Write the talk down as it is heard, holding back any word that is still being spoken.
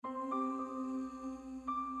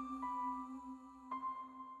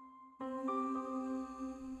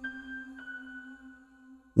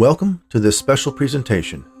Welcome to this special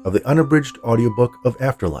presentation of the unabridged audiobook of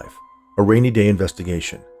Afterlife, A Rainy Day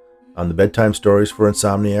Investigation, on the Bedtime Stories for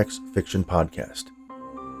Insomniacs fiction podcast.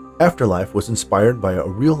 Afterlife was inspired by a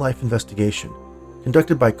real-life investigation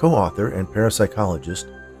conducted by co-author and parapsychologist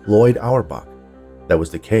Lloyd Auerbach. That was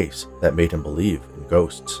the case that made him believe in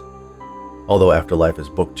ghosts. Although Afterlife is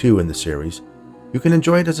book 2 in the series, you can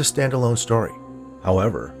enjoy it as a standalone story.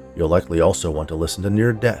 However, you'll likely also want to listen to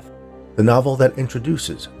Near Death, the novel that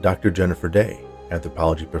introduces Dr. Jennifer Day,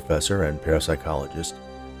 anthropology professor and parapsychologist,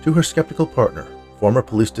 to her skeptical partner, former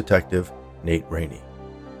police detective Nate Rainey.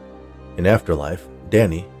 In Afterlife,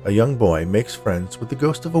 Danny, a young boy, makes friends with the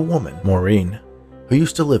ghost of a woman, Maureen, who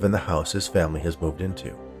used to live in the house his family has moved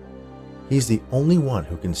into. He's the only one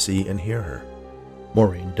who can see and hear her.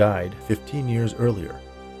 Maureen died 15 years earlier,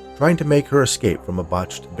 trying to make her escape from a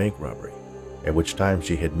botched bank robbery, at which time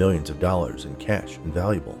she hid millions of dollars in cash and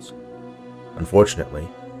valuables. Unfortunately,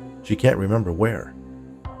 she can't remember where.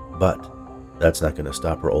 But that's not going to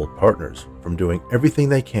stop her old partners from doing everything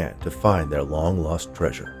they can to find their long-lost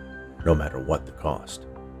treasure, no matter what the cost.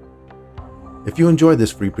 If you enjoyed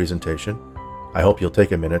this free presentation, I hope you'll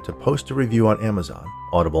take a minute to post a review on Amazon,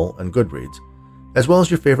 Audible, and Goodreads, as well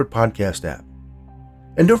as your favorite podcast app.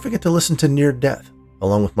 And don't forget to listen to Near Death,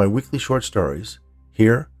 along with my weekly short stories,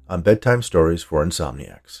 here on Bedtime Stories for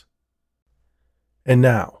Insomniacs. And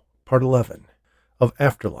now, Part 11 of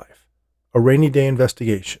Afterlife, A Rainy Day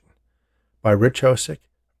Investigation by Rich Hosick,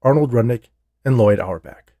 Arnold Rudnick, and Lloyd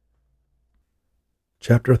Auerbach.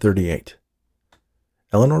 Chapter 38.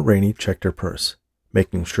 Eleanor Rainey checked her purse,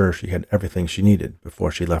 making sure she had everything she needed before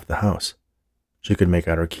she left the house. She could make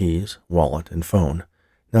out her keys, wallet, and phone,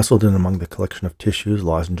 nestled in among the collection of tissues,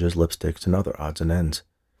 lozenges, lipsticks, and other odds and ends.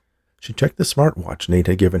 She checked the smartwatch Nate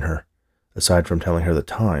had given her. Aside from telling her the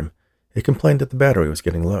time, it complained that the battery was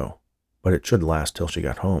getting low, but it should last till she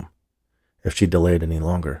got home. If she delayed any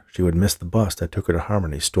longer, she would miss the bus that took her to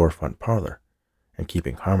Harmony's storefront parlor, and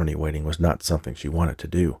keeping Harmony waiting was not something she wanted to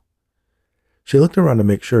do. She looked around to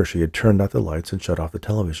make sure she had turned out the lights and shut off the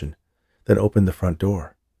television, then opened the front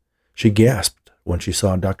door. She gasped when she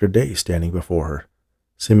saw Dr. Day standing before her,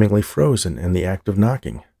 seemingly frozen in the act of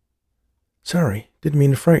knocking. "Sorry, didn't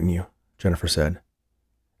mean to frighten you," Jennifer said.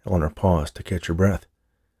 Eleanor paused to catch her breath.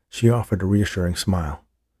 She offered a reassuring smile.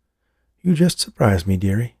 "You just surprised me,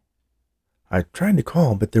 dearie. I tried to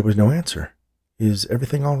call, but there was no answer. Is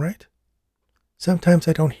everything all right?" "Sometimes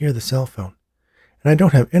I don't hear the cell phone, and I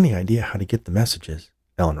don't have any idea how to get the messages,"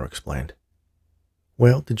 Eleanor explained.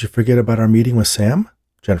 "Well, did you forget about our meeting with Sam?"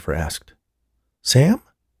 Jennifer asked. "Sam?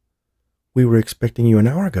 We were expecting you an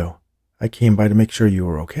hour ago. I came by to make sure you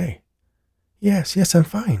were okay." Yes, I'm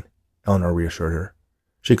fine," Eleanor reassured her.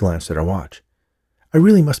 She glanced at her watch. "I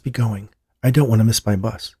really must be going. I don't want to miss my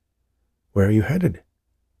bus." "Where are you headed?"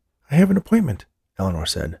 "I have an appointment," Eleanor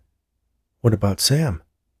said. "What about Sam?"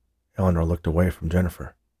 Eleanor looked away from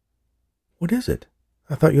Jennifer. "What is it?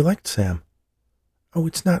 I thought you liked Sam." "Oh,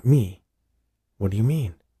 it's not me." "What do you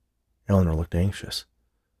mean?" Eleanor looked anxious.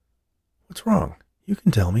 "What's wrong? You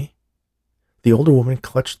can tell me." The older woman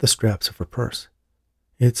clutched the straps of her purse.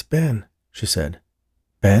 "It's Ben," she said.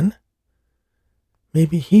 "Ben?"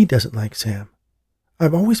 "Maybe he doesn't like Sam.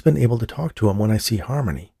 I've always been able to talk to him when I see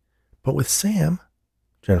Harmony. But with Sam,"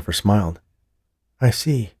 Jennifer smiled. "I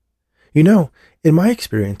see. You know, in my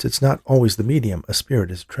experience, it's not always the medium a spirit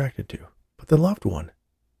is attracted to, but the loved one."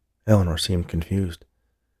 Eleanor seemed confused.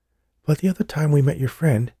 "But the other time we met your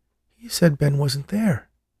friend, he said Ben wasn't there."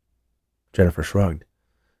 Jennifer shrugged.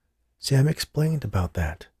 "Sam explained about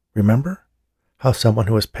that. Remember? How someone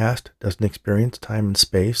who has passed doesn't experience time and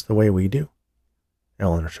space the way we do?"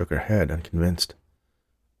 Eleanor shook her head, unconvinced.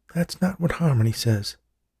 "That's not what Harmony says."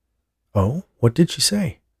 "Oh, what did she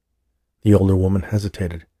say?" The older woman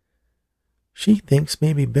hesitated. "She thinks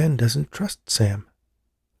maybe Ben doesn't trust Sam."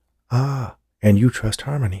 "Ah, and you trust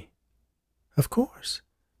Harmony?" "Of course.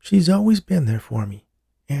 She's always been there for me,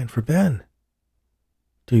 and for Ben."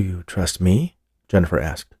 "Do you trust me?" Jennifer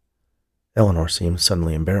asked. Eleanor seemed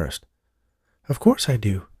suddenly embarrassed. "Of course I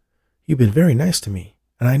do. You've been very nice to me,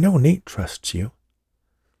 and I know Nate trusts you."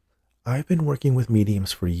 "I've been working with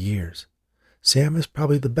mediums for years. Sam is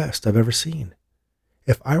probably the best I've ever seen.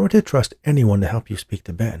 If I were to trust anyone to help you speak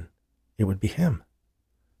to Ben, it would be him."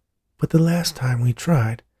 "But the last time we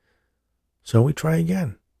tried." "So we try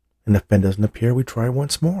again, and if Ben doesn't appear, we try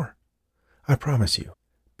once more. I promise you,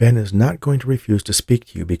 Ben is not going to refuse to speak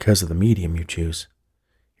to you because of the medium you choose.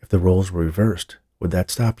 If the roles were reversed, would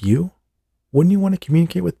that stop you? Wouldn't you want to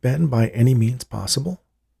communicate with Ben by any means possible?"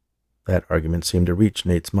 That argument seemed to reach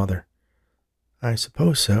Nate's mother. "I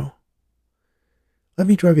suppose so." "Let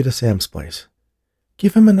me drive you to Sam's place.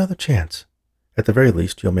 Give him another chance. At the very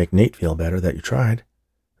least, you'll make Nate feel better that you tried.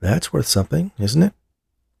 That's worth something, isn't it?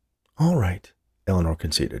 All right, Eleanor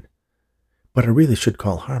conceded. But I really should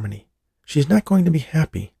call Harmony. She's not going to be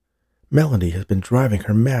happy. Melody has been driving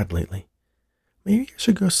her mad lately. Maybe I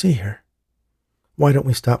should go see her. Why don't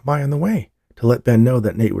we stop by on the way to let Ben know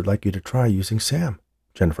that Nate would like you to try using Sam?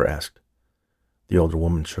 Jennifer asked. The older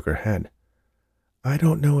woman shook her head. I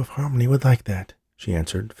don't know if Harmony would like that, she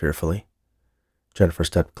answered fearfully. Jennifer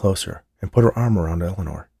stepped closer and put her arm around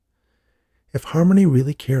Eleanor. If Harmony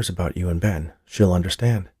really cares about you and Ben, she'll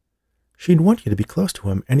understand. She'd want you to be close to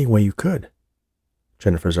him any way you could.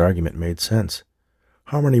 Jennifer's argument made sense.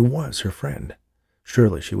 Harmony was her friend.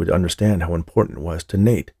 Surely she would understand how important it was to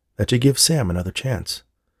Nate that she give Sam another chance.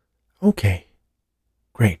 Okay.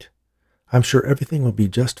 Great. I'm sure everything will be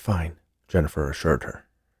just fine, Jennifer assured her.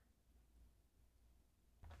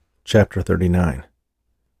 Chapter 39.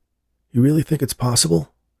 You really think it's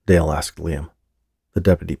possible? Dale asked Liam. The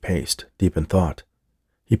deputy paced, deep in thought.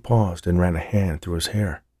 He paused and ran a hand through his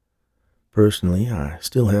hair. Personally, I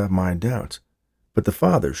still have my doubts, but the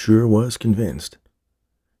father sure was convinced.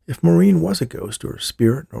 If Maureen was a ghost or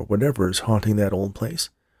spirit or whatever is haunting that old place,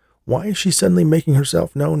 why is she suddenly making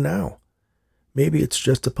herself known now? Maybe it's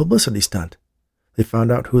just a publicity stunt. They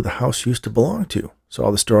found out who the house used to belong to,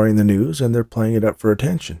 saw the story in the news, and they're playing it up for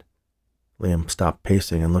attention. Liam stopped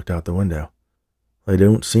pacing and looked out the window. They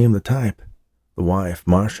don't seem the type. The wife,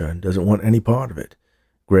 Marcia, doesn't want any part of it.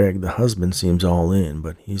 Greg, the husband, seems all in,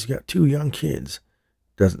 but he's got 2 young kids.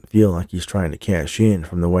 Doesn't feel like he's trying to cash in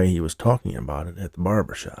from the way he was talking about it at the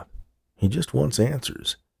barber shop. He just wants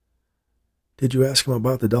answers. Did you ask him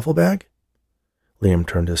about the duffel bag? Liam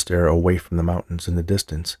turned his stare away from the mountains in the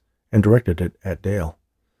distance and directed it at Dale.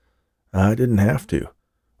 I didn't have to.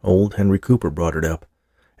 Old Henry Cooper brought it up.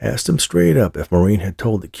 Asked him straight up if Maureen had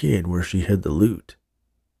told the kid where she hid the loot.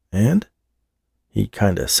 And? He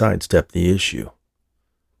kinda sidestepped the issue.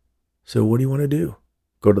 So what do you want to do?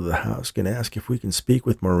 Go to the house and ask if we can speak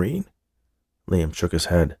with Maureen? Liam shook his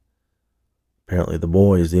head. Apparently the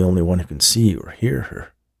boy is the only one who can see or hear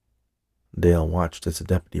her. Dale watched as the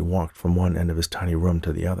deputy walked from one end of his tiny room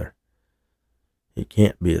to the other. It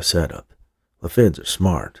can't be a setup. The feds are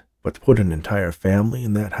smart, but to put an entire family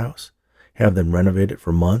in that house, have them renovate it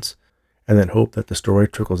for months, and then hope that the story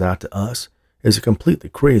trickles out to us is a completely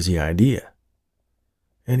crazy idea.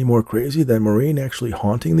 Any more crazy than Maureen actually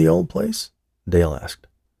haunting the old place? Dale asked.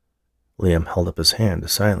 Liam held up his hand to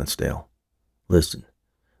silence Dale. Listen,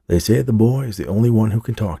 they say the boy is the only one who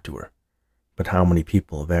can talk to her, but how many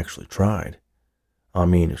people have actually tried? I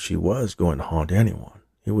mean, if she was going to haunt anyone,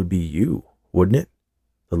 it would be you, wouldn't it?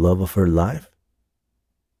 The love of her life?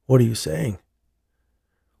 What are you saying?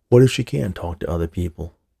 What if she can talk to other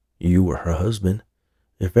people? You or her husband?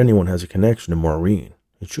 If anyone has a connection to Maureen,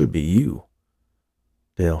 it should be you.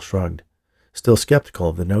 Dale shrugged, still skeptical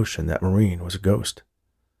of the notion that Maureen was a ghost.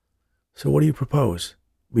 So what do you propose?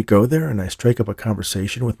 We go there and I strike up a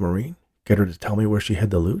conversation with Maureen? Get her to tell me where she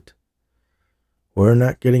hid the loot? We're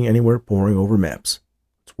not getting anywhere poring over maps.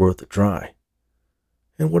 It's worth a try.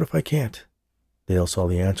 And what if I can't? Dale saw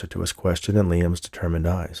the answer to his question in Liam's determined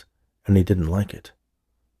eyes, and he didn't like it.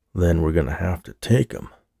 Then we're going to have to take him.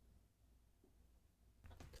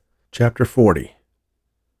 Chapter 40.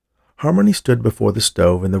 Harmony stood before the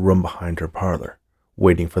stove in the room behind her parlor,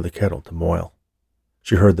 waiting for the kettle to boil.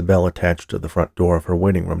 She heard the bell attached to the front door of her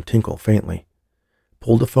waiting room tinkle faintly,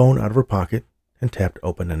 pulled a phone out of her pocket, and tapped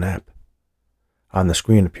open an app. On the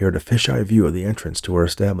screen appeared a fisheye view of the entrance to her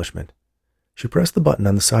establishment. She pressed the button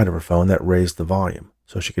on the side of her phone that raised the volume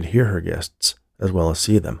so she could hear her guests as well as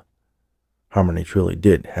see them. Harmony truly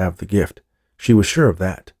did have the gift. She was sure of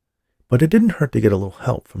that. But it didn't hurt to get a little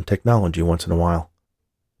help from technology once in a while.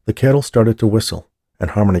 The kettle started to whistle, and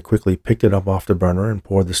Harmony quickly picked it up off the burner and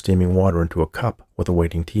poured the steaming water into a cup with a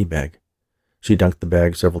waiting tea bag. She dunked the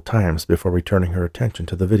bag several times before returning her attention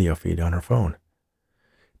to the video feed on her phone.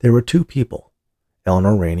 There were 2 people,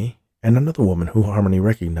 Eleanor Rainey and another woman who Harmony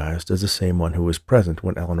recognized as the same one who was present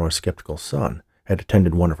when Eleanor's skeptical son had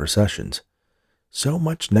attended one of her sessions. So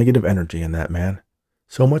much negative energy in that man,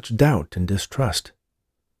 so much doubt and distrust.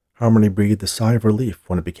 Harmony breathed a sigh of relief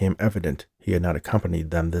when it became evident he had not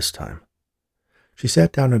accompanied them this time. She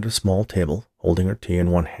sat down at a small table, holding her tea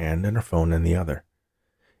in one hand and her phone in the other.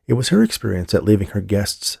 It was her experience that leaving her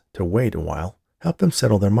guests to wait a while helped them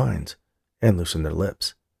settle their minds and loosen their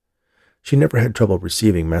lips. She never had trouble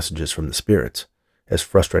receiving messages from the spirits, as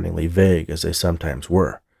frustratingly vague as they sometimes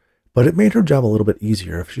were, but it made her job a little bit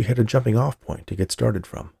easier if she had a jumping-off point to get started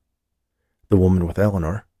from. The woman with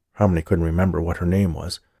Eleanor, Harmony couldn't remember what her name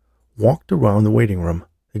was, walked around the waiting room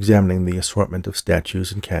examining the assortment of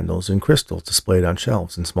statues and candles and crystals displayed on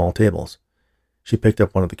shelves and small tables. She picked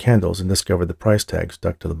up one of the candles and discovered the price tag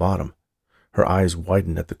stuck to the bottom. Her eyes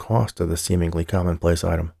widened at the cost of the seemingly commonplace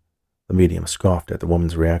item. The medium scoffed at the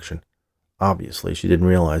woman's reaction. Obviously, she didn't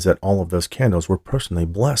realize that all of those candles were personally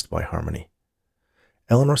blessed by Harmony.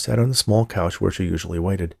 Eleanor sat on the small couch where she usually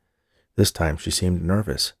waited. This time she seemed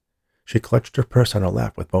nervous. She clutched her purse on her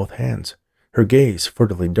lap with both hands, her gaze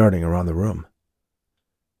furtively darting around the room.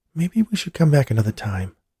 "Maybe we should come back another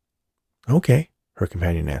time." "Okay," her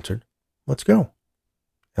companion answered. "Let's go."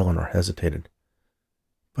 Eleanor hesitated.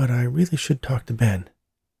 "But I really should talk to Ben."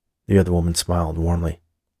 The other woman smiled warmly.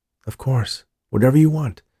 "Of course. Whatever you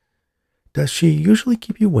want. Does she usually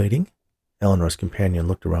keep you waiting?" Eleanor's companion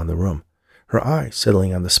looked around the room, her eye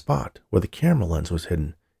settling on the spot where the camera lens was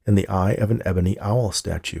hidden in the eye of an ebony owl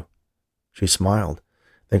statue. She smiled,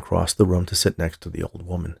 then crossed the room to sit next to the old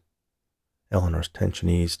woman. Eleanor's tension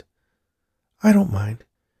eased. "I don't mind.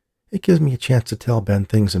 It gives me a chance to tell Ben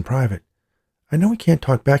things in private. I know he can't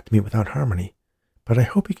talk back to me without Harmony, but I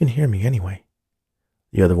hope he can hear me anyway."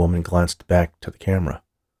 The other woman glanced back to the camera.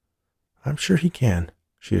 "I'm sure he can,"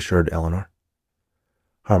 she assured Eleanor.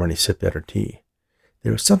 Harmony sipped at her tea.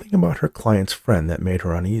 There was something about her client's friend that made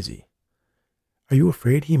her uneasy. "Are you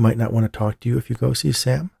afraid he might not want to talk to you if you go see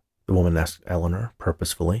Sam?" the woman asked Eleanor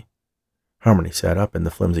purposefully. Harmony sat up in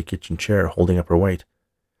the flimsy kitchen chair, holding up her weight.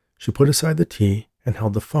 She put aside the tea and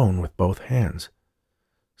held the phone with both hands.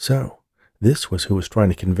 So, this was who was trying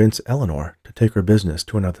to convince Eleanor to take her business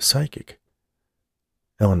to another psychic.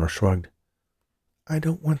 Eleanor shrugged. "I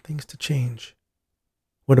don't want things to change."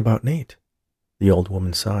 "What about Nate?" The old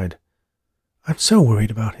woman sighed. "I'm so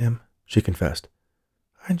worried about him," she confessed.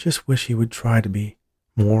 "I just wish he would try to be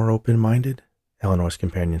more open-minded," Eleanor's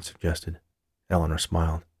companion suggested. Eleanor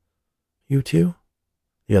smiled. "You too?"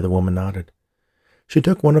 The other woman nodded. She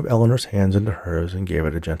took one of Eleanor's hands into hers and gave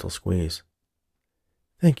it a gentle squeeze.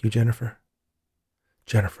 "Thank you, Jennifer."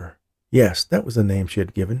 Jennifer. Yes, that was the name she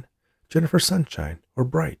had given. Jennifer Sunshine, or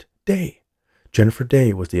Bright, Day. Jennifer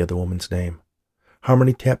Day was the other woman's name.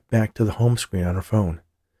 Harmony tapped back to the home screen on her phone.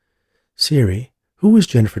 "Siri, who is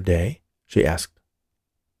Jennifer Day?" she asked.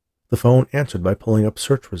 The phone answered by pulling up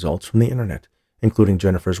search results from the internet, including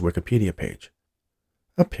Jennifer's Wikipedia page.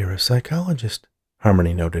 "A parapsychologist,"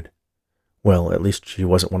 Harmony noted. Well, at least she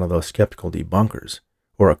wasn't one of those skeptical debunkers,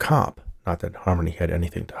 or a cop, not that Harmony had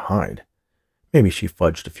anything to hide. Maybe she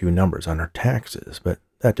fudged a few numbers on her taxes, but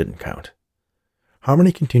that didn't count.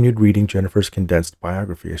 Harmony continued reading Jennifer's condensed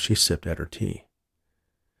biography as she sipped at her tea.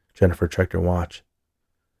 Jennifer checked her watch.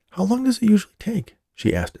 "How long does it usually take?"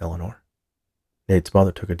 she asked Eleanor. Nate's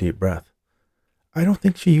mother took a deep breath. "I don't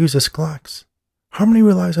think she uses clocks. Harmony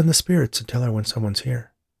relies on the spirits to tell her when someone's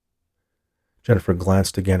here." Jennifer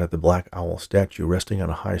glanced again at the black owl statue resting on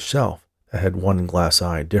a high shelf that had one glass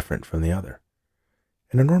eye different from the other.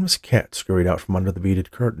 An enormous cat scurried out from under the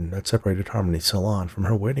beaded curtain that separated Harmony's salon from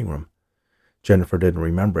her waiting room. Jennifer didn't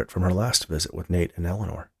remember it from her last visit with Nate and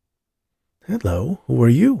Eleanor. "Hello, who are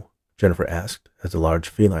you?" Jennifer asked as the large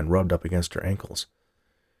feline rubbed up against her ankles.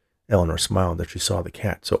 Eleanor smiled as she saw the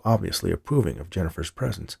cat so obviously approving of Jennifer's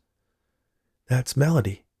presence. "That's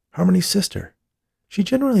Melody, Harmony's sister. She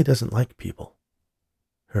generally doesn't like people."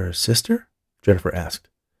 "Her sister?" Jennifer asked.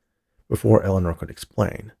 Before Eleanor could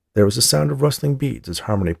explain, there was a sound of rustling beads as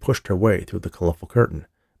Harmony pushed her way through the colorful curtain,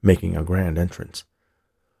 making a grand entrance.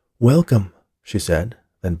 "Welcome," she said,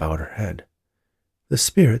 then bowed her head. "The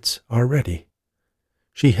spirits are ready."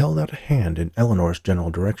 She held out a hand in Eleanor's general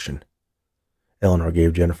direction. Eleanor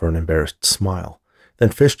gave Jennifer an embarrassed smile, then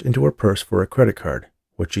fished into her purse for a credit card,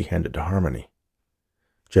 which she handed to Harmony.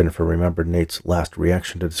 Jennifer remembered Nate's last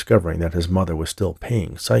reaction to discovering that his mother was still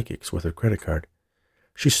paying psychics with her credit card.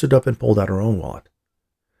 She stood up and pulled out her own wallet.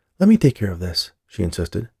 "Let me take care of this," she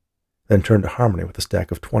insisted, then turned to Harmony with a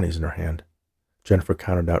stack of 20s in her hand. Jennifer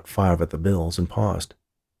counted out 5 of the bills and paused.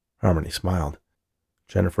 Harmony smiled.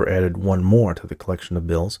 Jennifer added one more to the collection of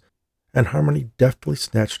bills, and Harmony deftly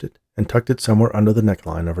snatched it and tucked it somewhere under the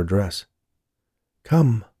neckline of her dress.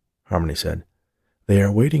 "Come," Harmony said. "They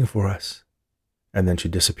are waiting for us." And then she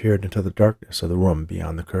disappeared into the darkness of the room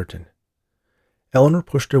beyond the curtain. Eleanor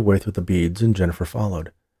pushed her way through the beads, and Jennifer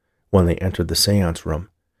followed. When they entered the seance room,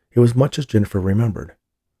 it was much as Jennifer remembered.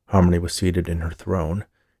 Harmony was seated in her throne,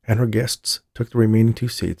 and her guests took the remaining 2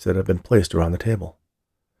 seats that had been placed around the table.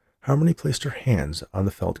 Harmony placed her hands on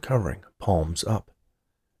the felt covering, palms up.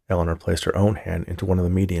 Eleanor placed her own hand into one of the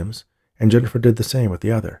mediums, and Jennifer did the same with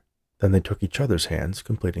the other. Then they took each other's hands,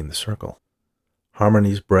 completing the circle.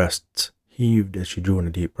 Harmony's breasts heaved as she drew in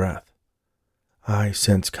a deep breath. "I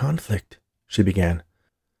sense conflict," she began.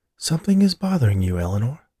 Something is bothering you,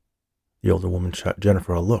 Eleanor. The older woman shot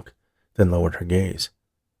Jennifer a look, then lowered her gaze.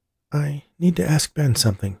 I need to ask Ben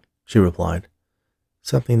something, she replied.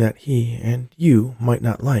 Something that he and you might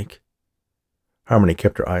not like. Harmony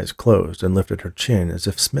kept her eyes closed and lifted her chin as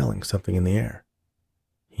if smelling something in the air.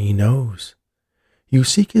 He knows. You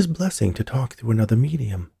seek his blessing to talk through another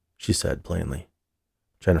medium, she said plainly.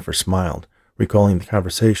 Jennifer smiled, recalling the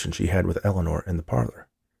conversation she had with Eleanor in the parlor.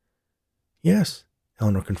 Yes,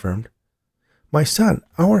 Eleanor confirmed. My son,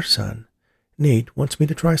 our son, Nate, wants me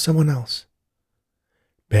to try someone else.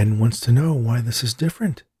 Ben wants to know why this is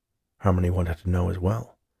different, Harmony wanted to know as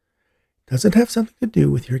well. Does it have something to do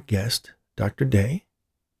with your guest, Dr. Day?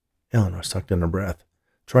 Eleanor sucked in her breath,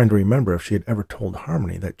 trying to remember if she had ever told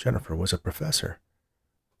Harmony that Jennifer was a professor.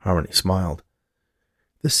 Harmony smiled.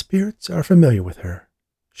 The spirits are familiar with her.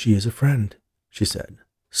 She is a friend, she said,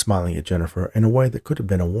 smiling at Jennifer in a way that could have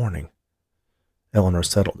been a warning. Eleanor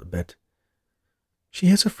settled a bit. She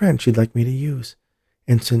has a friend she'd like me to use,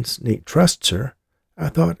 and since Nate trusts her, I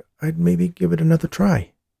thought I'd maybe give it another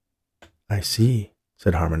try. I see,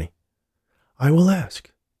 said Harmony. I will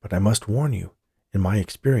ask, but I must warn you, in my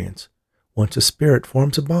experience, once a spirit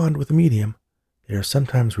forms a bond with a medium, they are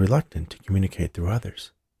sometimes reluctant to communicate through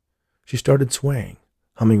others. She started swaying,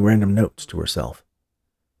 humming random notes to herself.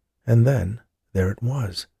 And then, there it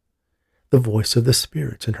was, the voice of the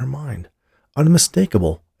spirits in her mind,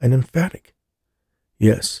 unmistakable and emphatic.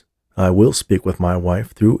 Yes, I will speak with my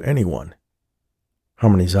wife through anyone.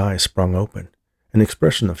 Harmony's eyes sprung open. An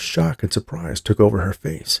expression of shock and surprise took over her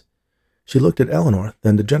face. She looked at Eleanor,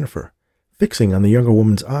 then to Jennifer, fixing on the younger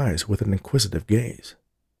woman's eyes with an inquisitive gaze.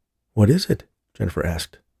 What is it? Jennifer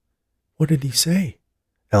asked. What did he say?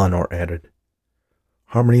 Eleanor added.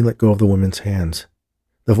 Harmony let go of the woman's hands.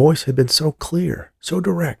 The voice had been so clear, so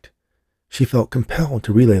direct. She felt compelled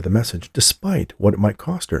to relay the message, despite what it might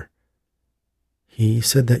cost her. He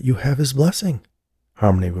said that you have his blessing,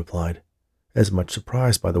 Harmony replied, as much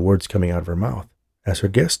surprised by the words coming out of her mouth as her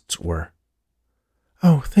guests were.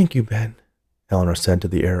 Oh, thank you, Ben, Eleanor said to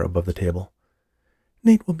the air above the table.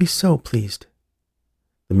 Nate will be so pleased.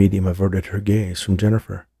 The medium averted her gaze from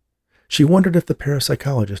Jennifer. She wondered if the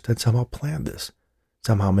parapsychologist had somehow planned this,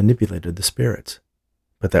 somehow manipulated the spirits.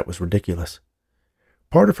 But that was ridiculous.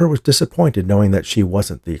 Part of her was disappointed knowing that she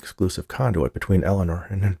wasn't the exclusive conduit between Eleanor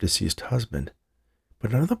and her deceased husband.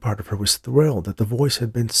 But another part of her was thrilled that the voice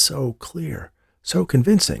had been so clear, so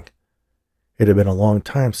convincing. It had been a long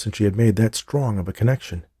time since she had made that strong of a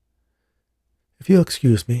connection. If you'll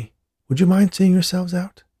excuse me, would you mind seeing yourselves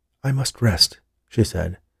out? I must rest, she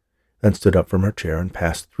said, then stood up from her chair and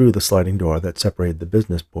passed through the sliding door that separated the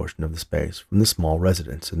business portion of the space from the small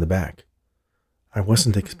residence in the back. I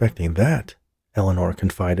wasn't expecting that, Eleanor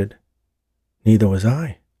confided. Neither was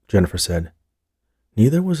I, Jennifer said.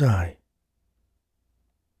 Neither was I.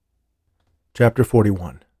 Chapter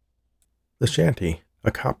 41. The Shanty,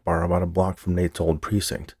 a cop bar about a block from Nate's old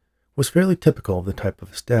precinct, was fairly typical of the type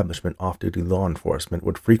of establishment off-duty law enforcement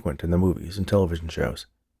would frequent in the movies and television shows,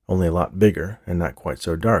 only a lot bigger and not quite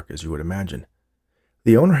so dark as you would imagine.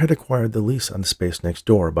 The owner had acquired the lease on the space next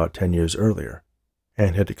door about 10 years earlier,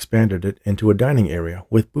 and had expanded it into a dining area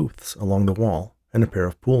with booths along the wall and a pair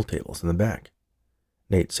of pool tables in the back.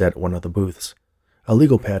 Nate sat at one of the booths, a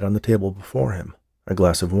legal pad on the table before him, a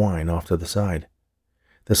glass of wine off to the side.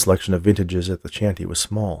 The selection of vintages at the shanty was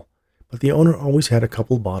small, but the owner always had a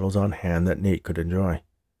couple bottles on hand that Nate could enjoy.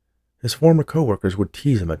 His former co-workers would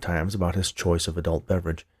tease him at times about his choice of adult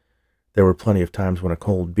beverage. There were plenty of times when a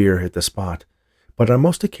cold beer hit the spot, but on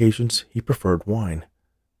most occasions he preferred wine.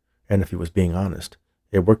 And if he was being honest,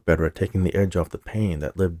 it worked better at taking the edge off the pain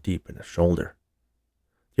that lived deep in his shoulder.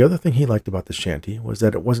 The other thing he liked about the shanty was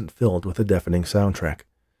that it wasn't filled with a deafening soundtrack.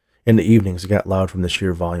 In the evenings it got loud from the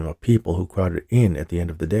sheer volume of people who crowded in at the end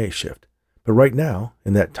of the day shift, but right now,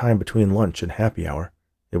 in that time between lunch and happy hour,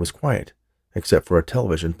 it was quiet, except for a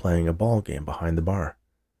television playing a ball game behind the bar.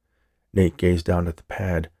 Nate gazed down at the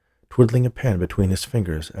pad, twiddling a pen between his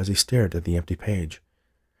fingers as he stared at the empty page.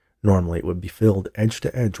 Normally it would be filled edge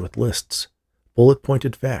to edge with lists,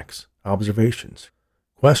 bullet-pointed facts, observations,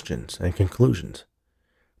 questions, and conclusions.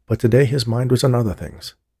 But today his mind was on other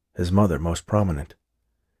things, his mother most prominent.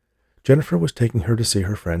 Jennifer was taking her to see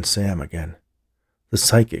her friend Sam again. The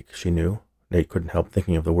psychic, she knew, Nate couldn't help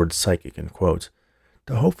thinking of the word psychic in quotes,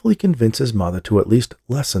 to hopefully convince his mother to at least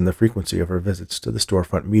lessen the frequency of her visits to the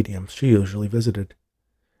storefront mediums she usually visited.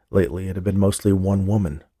 Lately it had been mostly one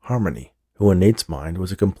woman, Harmony, who in Nate's mind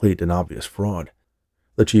was a complete and obvious fraud.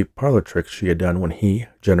 The cheap parlor tricks she had done when he,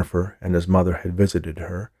 Jennifer, and his mother had visited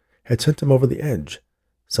her had sent him over the edge,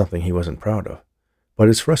 something he wasn't proud of, but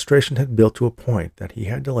his frustration had built to a point that he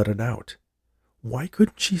had to let it out. Why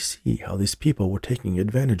couldn't she see how these people were taking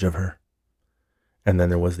advantage of her? And then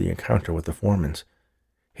there was the encounter with the Foremans.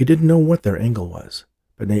 He didn't know what their angle was,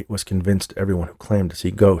 but Nate was convinced everyone who claimed to see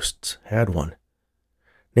ghosts had one.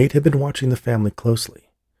 Nate had been watching the family closely,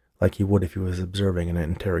 like he would if he was observing an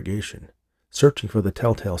interrogation, searching for the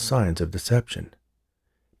telltale signs of deception.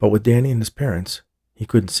 But with Danny and his parents, he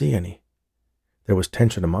couldn't see any. There was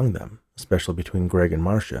tension among them, especially between Greg and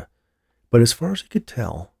Marcia, but as far as he could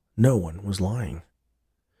tell, no one was lying.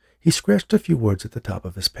 He scratched a few words at the top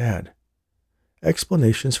of his pad.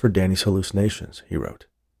 Explanations for Danny's hallucinations, he wrote.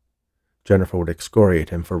 Jennifer would excoriate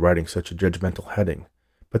him for writing such a judgmental heading,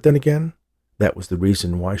 but then again, that was the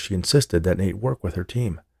reason why she insisted that Nate work with her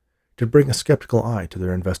team, to bring a skeptical eye to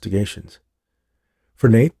their investigations. For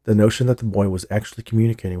Nate, the notion that the boy was actually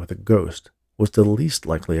communicating with a ghost was the least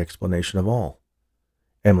likely explanation of all.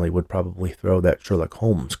 Emily would probably throw that Sherlock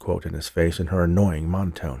Holmes quote in his face in her annoying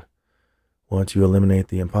monotone. Once you eliminate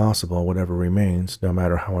the impossible, whatever remains, no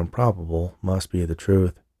matter how improbable, must be the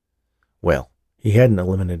truth. Well, he hadn't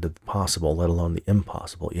eliminated the possible, let alone the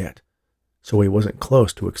impossible yet, so he wasn't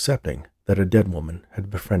close to accepting that a dead woman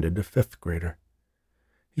had befriended a fifth grader.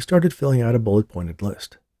 He started filling out a bullet-pointed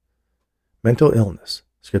list. Mental illness,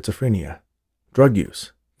 schizophrenia, drug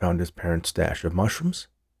use, found his parents' stash of mushrooms,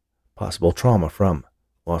 possible trauma from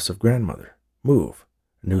loss of grandmother, move,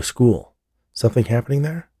 new school, something happening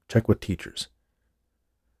there, check with teachers.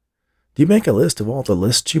 Do you make a list of all the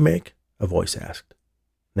lists you make? A voice asked.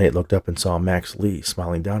 Nate looked up and saw Max Lee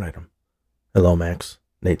smiling down at him. Hello, Max,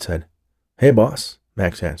 Nate said. Hey, boss,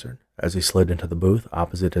 Max answered, as he slid into the booth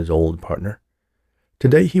opposite his old partner.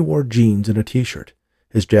 Today he wore jeans and a t-shirt,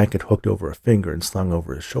 his jacket hooked over a finger and slung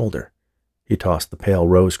over his shoulder. He tossed the pale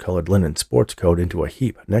rose-colored linen sports coat into a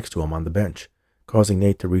heap next to him on the bench, causing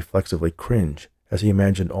Nate to reflexively cringe as he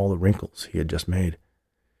imagined all the wrinkles he had just made.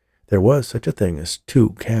 There was such a thing as too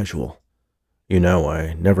casual. You know,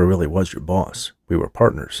 I never really was your boss. We were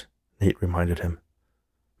partners, Nate reminded him.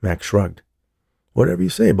 Max shrugged. Whatever you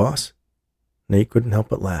say, boss. Nate couldn't help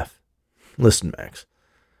but laugh. Listen, Max,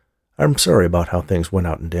 I'm sorry about how things went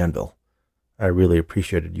out in Danville. I really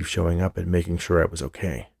appreciated you showing up and making sure I was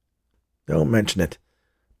okay. Don't mention it.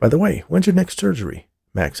 By the way, when's your next surgery?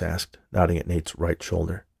 Max asked, nodding at Nate's right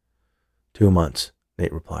shoulder. 2 months,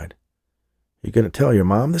 Nate replied. You going to tell your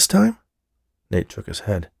mom this time? Nate shook his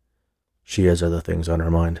head. She has other things on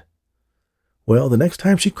her mind. Well, the next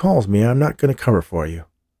time she calls me, I'm not going to cover for you.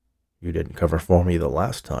 You didn't cover for me the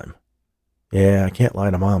last time. Yeah, I can't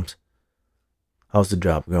lie to moms. How's the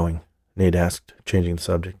job going? Nate asked, changing the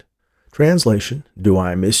subject. Translation, do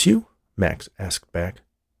I miss you? Max asked back.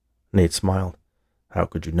 Nate smiled. How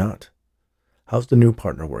could you not? How's the new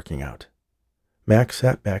partner working out? Max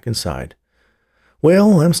sat back and sighed.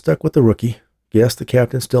 Well, I'm stuck with the rookie. Guess the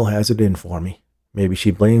captain still has it in for me. Maybe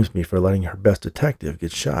she blames me for letting her best detective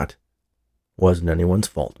get shot. Wasn't anyone's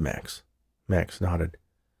fault, Max. Max nodded.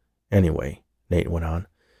 Anyway, Nate went on,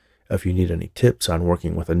 if you need any tips on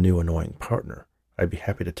working with a new annoying partner, I'd be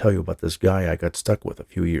happy to tell you about this guy I got stuck with a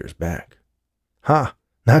few years back. Ha!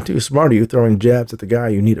 Not too smart of you throwing jabs at the guy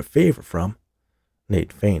you need a favor from.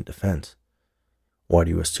 Nate feigned defense. Why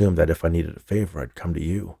do you assume that if I needed a favor, I'd come to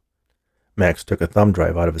you? Max took a thumb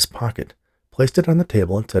drive out of his pocket, placed it on the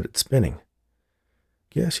table, and set it spinning.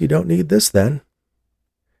 Guess you don't need this, then.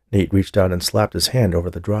 Nate reached out and slapped his hand over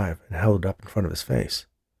the drive and held it up in front of his face.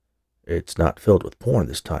 It's not filled with porn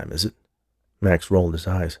this time, is it? Max rolled his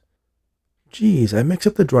eyes. Geez, I mixed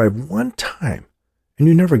up the drive one time, and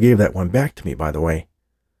you never gave that one back to me, by the way.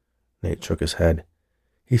 Nate shook his head.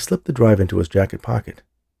 He slipped the drive into his jacket pocket.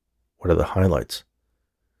 What are the highlights?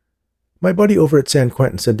 My buddy over at San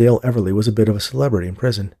Quentin said Dale Everly was a bit of a celebrity in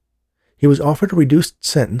prison. He was offered a reduced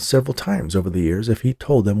sentence several times over the years if he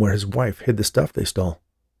told them where his wife hid the stuff they stole.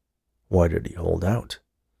 Why did he hold out?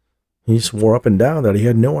 He swore up and down that he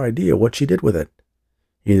had no idea what she did with it.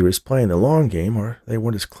 Either he's playing the long game or they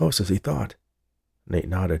weren't as close as he thought. Nate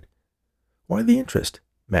nodded. Why the interest?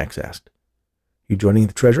 Max asked. You joining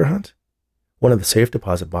the treasure hunt? One of the safe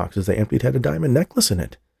deposit boxes they emptied had a diamond necklace in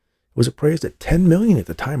it. It was appraised at $10 million at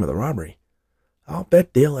the time of the robbery. I'll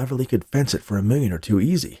bet Dale Everly could fence it for $1 million or $2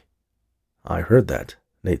 easy. I heard that,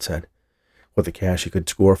 Nate said. With the cash he could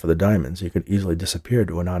score for the diamonds, he could easily disappear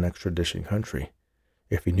to a non-extradition country.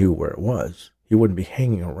 If he knew where it was, he wouldn't be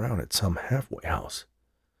hanging around at some halfway house.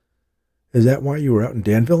 Is that why you were out in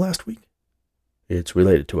Danville last week? It's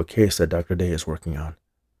related to a case that Dr. Day is working on.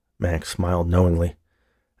 Max smiled knowingly.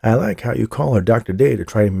 I like how you call her Dr. Day to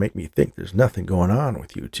try to make me think there's nothing going on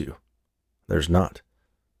with you two. There's not.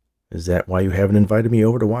 Is that why you haven't invited me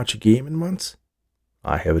over to watch a game in months?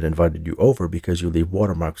 I haven't invited you over because you leave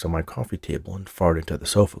watermarks on my coffee table and fart into the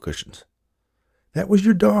sofa cushions. That was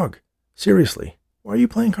your dog. Seriously, why are you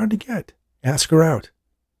playing hard to get? Ask her out.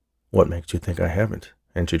 What makes you think I haven't?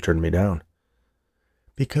 And she turned me down.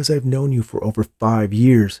 Because I've known you for over 5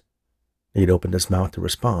 years. Nate opened his mouth to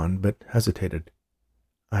respond, but hesitated.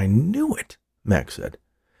 I knew it, Max said.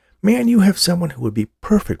 Man, you have someone who would be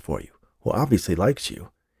perfect for you, who obviously likes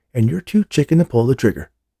you, and you're too chicken to pull the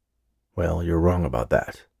trigger. Well, you're wrong about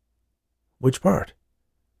that. Which part?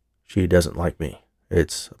 She doesn't like me.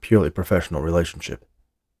 It's a purely professional relationship.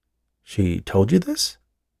 She told you this?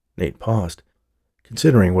 Nate paused,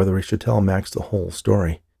 considering whether he should tell Max the whole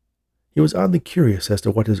story. He was oddly curious as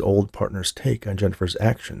to what his old partner's take on Jennifer's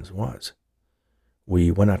actions was.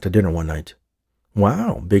 We went out to dinner one night.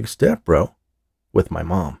 Wow, big step, bro. With my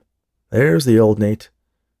mom. There's the old Nate.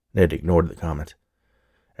 Nate ignored the comment.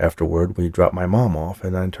 Afterward, we dropped my mom off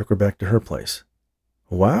and then took her back to her place.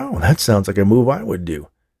 Wow, that sounds like a move I would do.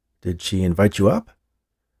 Did she invite you up?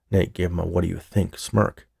 Nate gave him a what do you think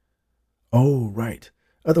smirk. Oh, right.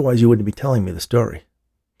 Otherwise you wouldn't be telling me the story.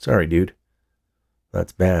 Sorry, dude.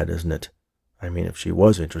 That's bad, isn't it? I mean, if she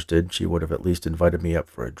was interested, she would have at least invited me up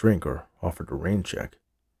for a drink or offered a rain check.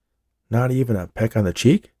 Not even a peck on the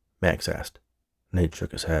cheek? Max asked. Nate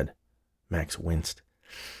shook his head. Max winced.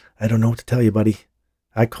 I don't know what to tell you, buddy.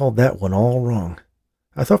 I called that one all wrong.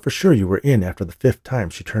 I thought for sure you were in after the 5th time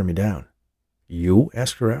she turned me down. You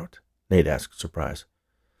asked her out? Nate asked, surprised.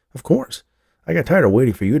 Of course. I got tired of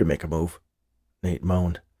waiting for you to make a move. Nate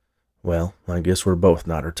moaned. Well, I guess we're both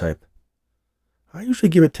not her type. I usually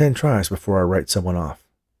give it 10 tries before I write someone off.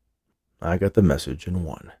 I got the message in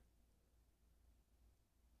 1.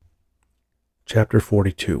 Chapter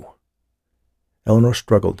 42. Eleanor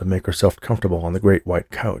struggled to make herself comfortable on the great white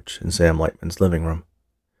couch in Sam Lightman's living room.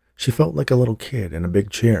 She felt like a little kid in a big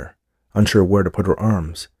chair, unsure where to put her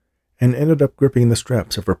arms, and ended up gripping the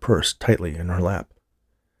straps of her purse tightly in her lap.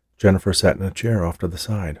 Jennifer sat in a chair off to the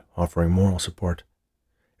side, offering moral support.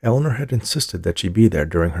 Eleanor had insisted that she be there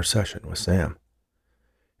during her session with Sam.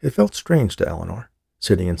 It felt strange to Eleanor,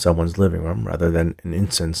 sitting in someone's living room rather than an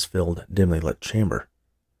incense-filled, dimly lit chamber.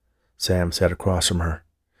 Sam sat across from her.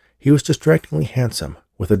 He was distractingly handsome,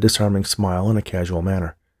 with a disarming smile and a casual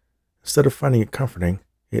manner. Instead of finding it comforting,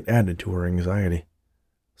 it added to her anxiety.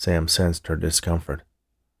 Sam sensed her discomfort.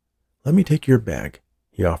 Let me take your bag,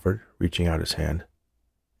 he offered, reaching out his hand.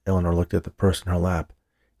 Eleanor looked at the purse in her lap,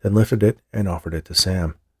 then lifted it and offered it to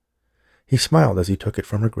Sam. He smiled as he took it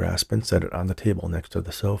from her grasp and set it on the table next to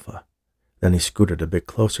the sofa. Then he scooted a bit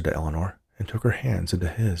closer to Eleanor and took her hands into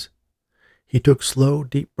his. He took slow,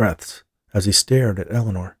 deep breaths as he stared at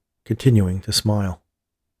Eleanor, continuing to smile.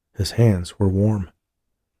 His hands were warm.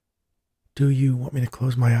 Do you want me to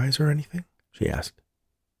close my eyes or anything? She asked.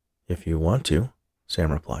 If you want to,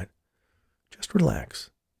 Sam replied. Just relax.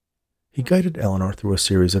 He guided Eleanor through a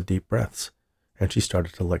series of deep breaths, and she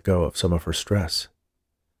started to let go of some of her stress.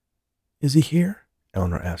 Is he here?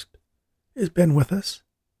 Eleanor asked. Is Ben with us?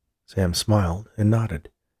 Sam smiled and nodded.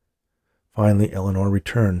 Finally, Eleanor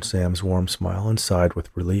returned Sam's warm smile and sighed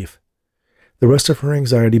with relief. The rest of her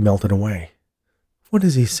anxiety melted away. What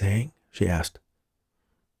is he saying? She asked.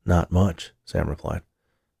 Not much, Sam replied.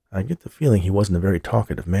 I get the feeling he wasn't a very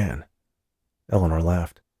talkative man. Eleanor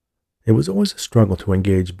laughed. It was always a struggle to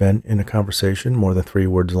engage Ben in a conversation more than 3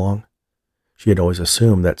 words long. She had always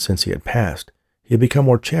assumed that since he had passed, he had become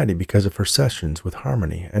more chatty because of her sessions with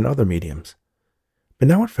Harmony and other mediums. But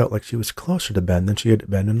now it felt like she was closer to Ben than she had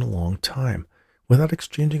been in a long time, without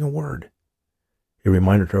exchanging a word. It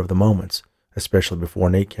reminded her of the moments, especially before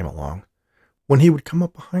Nate came along, when he would come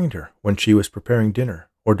up behind her when she was preparing dinner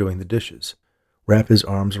or doing the dishes, wrap his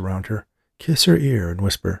arms around her, kiss her ear, and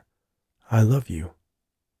whisper, I love you.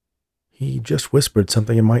 He just whispered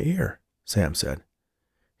something in my ear, Sam said.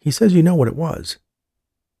 He says you know what it was.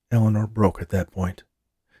 Eleanor broke at that point.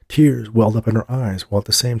 Tears welled up in her eyes while at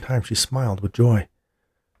the same time she smiled with joy.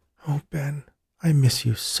 Oh, Ben, I miss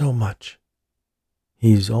you so much.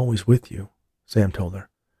 He's always with you, Sam told her.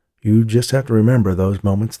 You just have to remember those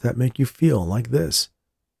moments that make you feel like this.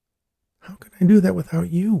 How can I do that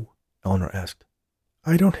without you? Eleanor asked.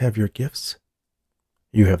 I don't have your gifts.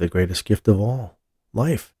 You have the greatest gift of all,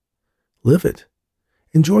 life. Live it.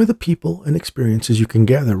 Enjoy the people and experiences you can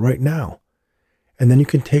gather right now, and then you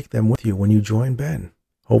can take them with you when you join Ben,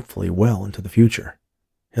 hopefully well into the future.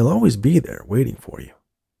 He'll always be there waiting for you.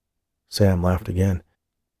 Sam laughed again.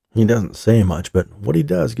 He doesn't say much, but what he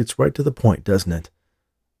does gets right to the point, doesn't it?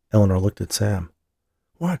 Eleanor looked at Sam.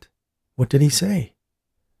 What? What did he say?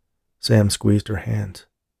 Sam squeezed her hand.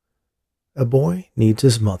 A boy needs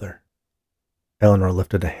his mother. Eleanor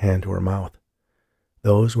lifted a hand to her mouth.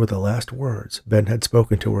 Those were the last words Ben had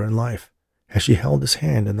spoken to her in life as she held his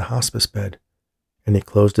hand in the hospice bed, and he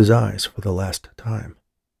closed his eyes for the last time.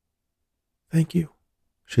 "Thank you,"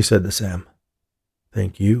 she said to Sam.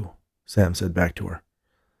 "Thank you," Sam said back to her.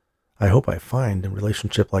 "I hope I find a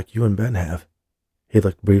relationship like you and Ben have." He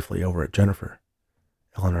looked briefly over at Jennifer.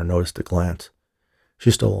 Eleanor noticed a glance.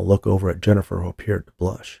 She stole a look over at Jennifer, who appeared to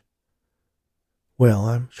blush. "Well,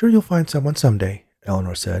 I'm sure you'll find someone someday,"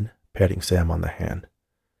 Eleanor said, patting Sam on the hand.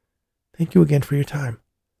 "Thank you again for your time.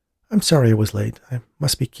 I'm sorry I was late. I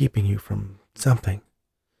must be keeping you from something."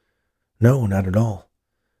 "No, not at all.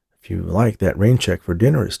 If you like, that rain check for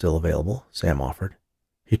dinner is still available," Sam offered.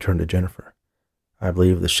 He turned to Jennifer. "I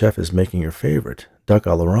believe the chef is making your favorite, duck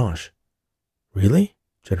à l'orange." "Really?"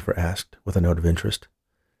 Jennifer asked, with a note of interest.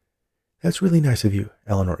 "That's really nice of you,"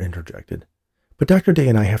 Eleanor interjected. "But Dr. Day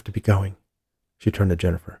and I have to be going." She turned to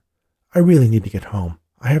Jennifer. "I really need to get home.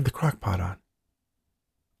 I have the crock pot on."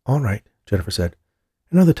 "All right," Jennifer said.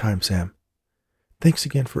 "Another time, Sam. Thanks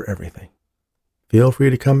again for everything." "Feel free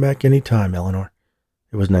to come back any time, Eleanor.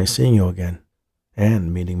 It was nice seeing you again,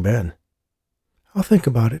 and meeting Ben." "I'll think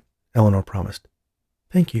about it," Eleanor promised.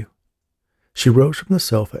 "Thank you." She rose from the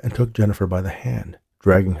sofa and took Jennifer by the hand,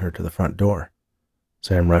 dragging her to the front door.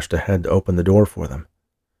 Sam rushed ahead to open the door for them.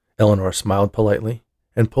 Eleanor smiled politely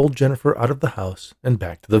and pulled Jennifer out of the house and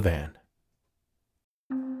back to the van.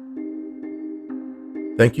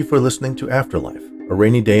 Thank you for listening to Afterlife, a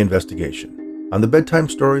Rainy Day Investigation, on the Bedtime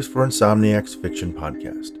Stories for Insomniacs Fiction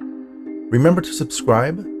podcast. Remember to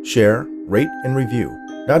subscribe, share, rate, and review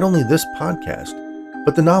not only this podcast,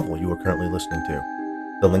 but the novel you are currently listening to.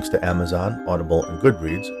 The links to Amazon, Audible, and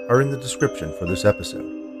Goodreads are in the description for this episode.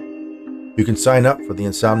 You can sign up for the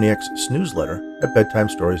Insomniacs newsletter at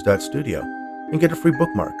bedtimestories.studio and get a free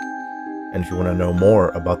bookmark. And if you want to know more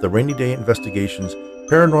about the Rainy Day Investigations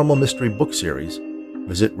Paranormal Mystery book series,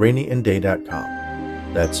 visit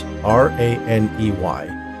rainyandday.com. That's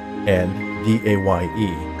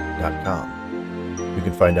RANEYANDDAYE.com. You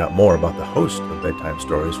can find out more about the host of Bedtime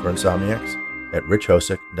Stories for Insomniacs at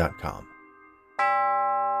richhosick.com.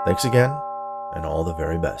 Thanks again, and all the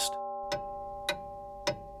very best.